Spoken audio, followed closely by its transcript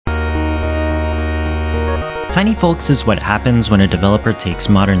tinyfolks is what happens when a developer takes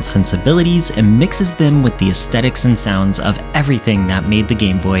modern sensibilities and mixes them with the aesthetics and sounds of everything that made the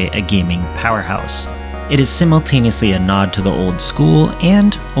Game Boy a gaming powerhouse. It is simultaneously a nod to the old school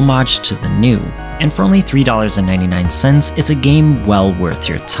and homage to the new. And for only $3.99, it's a game well worth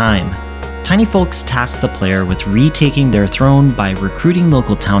your time. tinyfolks tasks the player with retaking their throne by recruiting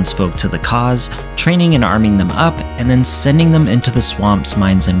local townsfolk to the cause, training and arming them up, and then sending them into the swamps,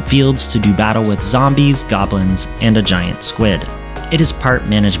 mines, and fields to do battle with zombies, goblins, and a giant squid. It is part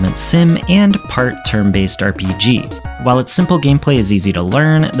management sim and part turn-based RPG. While its simple gameplay is easy to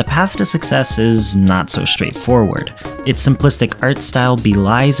learn, the path to success is not so straightforward. Its simplistic art style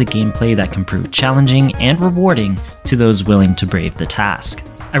belies a gameplay that can prove challenging and rewarding to those willing to brave the task.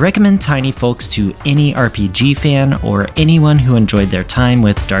 I recommend tinyfolks to any RPG fan or anyone who enjoyed their time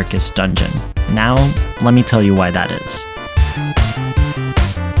with Darkest Dungeon. Now, let me tell you why that is.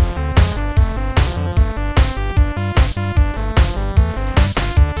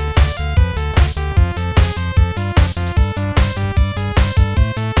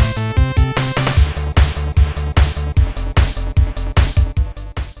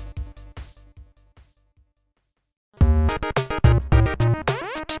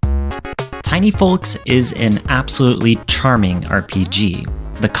 tinyfolks is an absolutely charming RPG.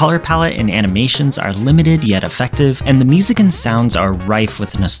 The color palette and animations are limited yet effective, and the music and sounds are rife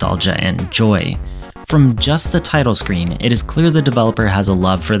with nostalgia and joy. From just the title screen, it is clear the developer has a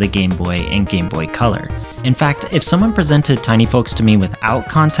love for the Game Boy and Game Boy Color. In fact, if someone presented tinyfolks to me without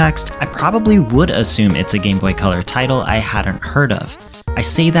context, I probably would assume it's a Game Boy Color title I hadn't heard of. I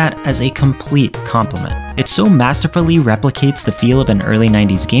say that as a complete compliment. It so masterfully replicates the feel of an early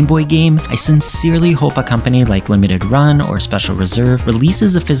 90s Game Boy game, I sincerely hope a company like Limited Run or Special Reserve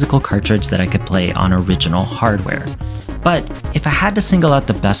releases a physical cartridge that I could play on original hardware. But if I had to single out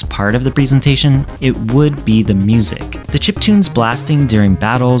the best part of the presentation, it would be the music. The chiptunes blasting during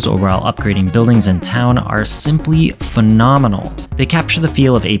battles or while upgrading buildings in town are simply phenomenal. They capture the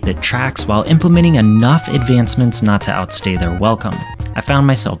feel of 8-bit tracks while implementing enough advancements not to outstay their welcome. I found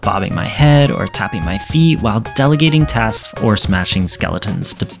myself bobbing my head or tapping my feet while delegating tasks or smashing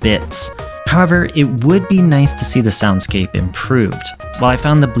skeletons to bits. However, it would be nice to see the soundscape improved. While I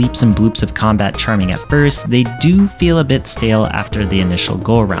found the bleeps and bloops of combat charming at first, they do feel a bit stale after the initial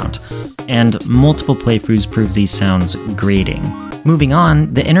go-around, and multiple playthroughs prove these sounds grating. Moving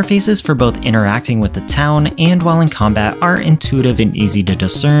on, the interfaces for both interacting with the town and while in combat are intuitive and easy to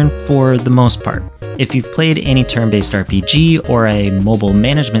discern for the most part. If you've played any turn-based RPG or a mobile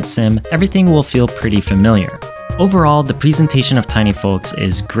management sim, everything will feel pretty familiar. Overall, the presentation of tinyfolks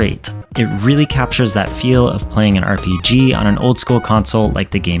is great. It really captures that feel of playing an RPG on an old-school console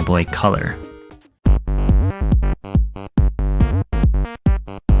like the Game Boy Color.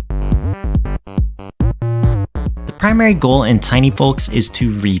 The primary goal in tinyfolks is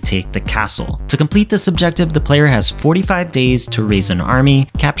to retake the castle. To complete this objective, the player has 45 days to raise an army,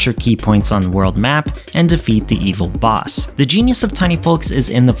 capture key points on the world map, and defeat the evil boss. The genius of tinyfolks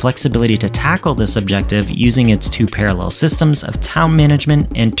is in the flexibility to tackle this objective using its two parallel systems of town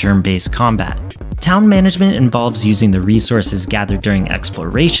management and turn-based combat. Town management involves using the resources gathered during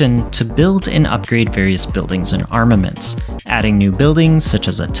exploration to build and upgrade various buildings and armaments. Adding new buildings, such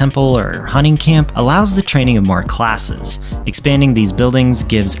as a temple or hunting camp, allows the training of more classes. Expanding these buildings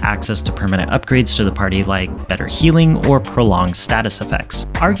gives access to permanent upgrades to the party like better healing or prolonged status effects.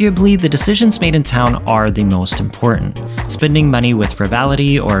 Arguably, the decisions made in town are the most important. Spending money with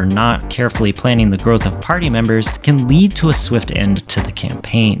frivolity or not carefully planning the growth of party members can lead to a swift end to the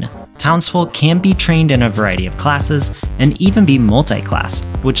campaign. Townsfolk can be trained in a variety of classes and even be multi-class,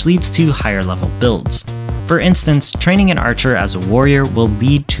 which leads to higher level builds. For instance, training an archer as a warrior will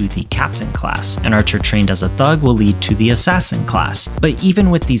lead to the captain class. An archer trained as a thug will lead to the assassin class. But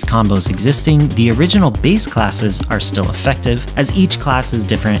even with these combos existing, the original base classes are still effective, as each class is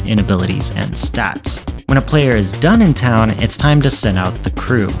different in abilities and stats. When a player is done in town, it's time to send out the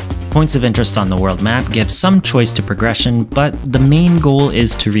crew. Points of interest on the world map give some choice to progression, but the main goal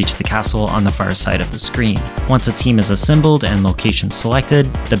is to reach the castle on the far side of the screen. Once a team is assembled and location selected,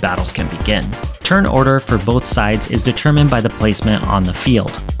 the battles can begin. Turn order for both sides is determined by the placement on the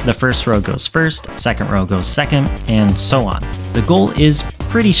field. The first row goes first, second row goes second, and so on. The goal is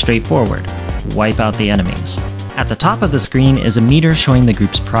pretty straightforward: wipe out the enemies. At the top of the screen is a meter showing the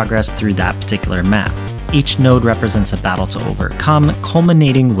group's progress through that particular map. Each node represents a battle to overcome,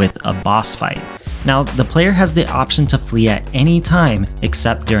 culminating with a boss fight. Now, the player has the option to flee at any time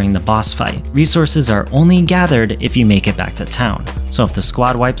except during the boss fight. Resources are only gathered if you make it back to town, so if the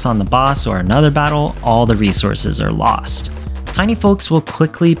squad wipes on the boss or another battle, all the resources are lost. Tiny folks will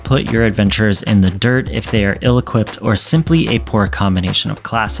quickly put your adventurers in the dirt if they are ill-equipped or simply a poor combination of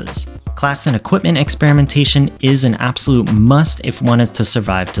classes. Class and equipment experimentation is an absolute must if one is to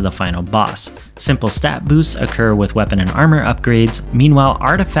survive to the final boss. Simple stat boosts occur with weapon and armor upgrades, meanwhile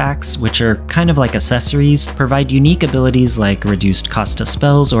artifacts, which are kind of like accessories, provide unique abilities like reduced cost to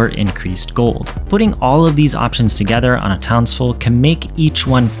spells or increased gold. Putting all of these options together on a townsfolk can make each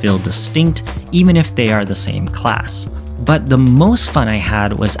one feel distinct, even if they are the same class. But the most fun I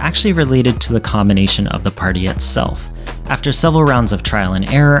had was actually related to the combination of the party itself. After several rounds of trial and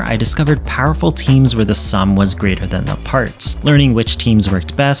error, I discovered powerful teams where the sum was greater than the parts. Learning which teams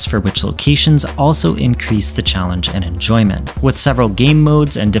worked best for which locations also increased the challenge and enjoyment. With several game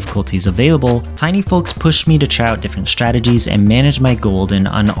modes and difficulties available, Tiny Folks pushed me to try out different strategies and manage my gold in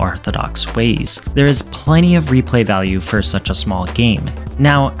unorthodox ways. There is plenty of replay value for such a small game.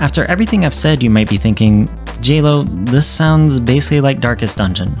 Now, after everything I've said, you might be thinking, JLo, this sounds basically like Darkest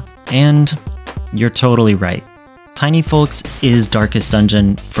Dungeon. And you're totally right. Tiny Folks is Darkest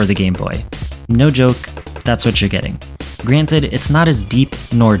Dungeon for the Game Boy. No joke, that's what you're getting. Granted, it's not as deep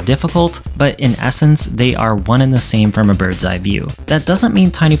nor difficult, but in essence, they are one and the same from a bird's eye view. That doesn't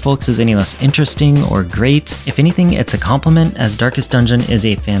mean Tiny Folks is any less interesting or great. If anything, it's a compliment, as Darkest Dungeon is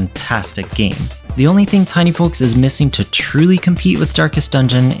a fantastic game. The only thing Tiny Folks is missing to truly compete with Darkest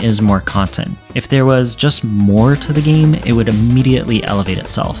Dungeon is more content. If there was just more to the game, it would immediately elevate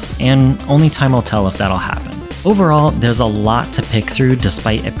itself, and only time will tell if that'll happen. Overall, there's a lot to pick through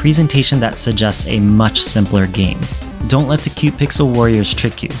despite a presentation that suggests a much simpler game. Don't let the cute pixel warriors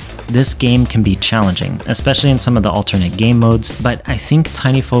trick you. This game can be challenging, especially in some of the alternate game modes, but I think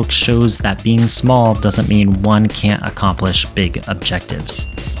Tiny Folks shows that being small doesn't mean one can't accomplish big objectives.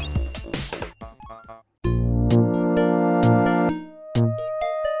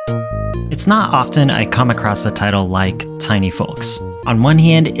 It's not often I come across a title like Tiny Folks. On one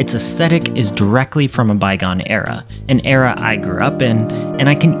hand, its aesthetic is directly from a bygone era, an era I grew up in, and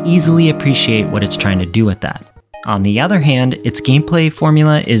I can easily appreciate what it's trying to do with that. On the other hand, its gameplay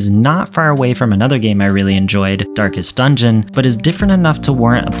formula is not far away from another game I really enjoyed, Darkest Dungeon, but is different enough to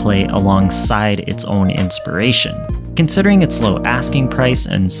warrant a play alongside its own inspiration. Considering its low asking price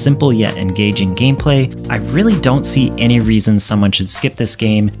and simple yet engaging gameplay, I really don't see any reason someone should skip this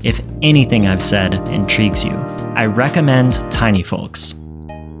game if anything I've said intrigues you. I recommend Tiny Folks.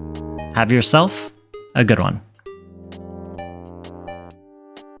 Have yourself a good one.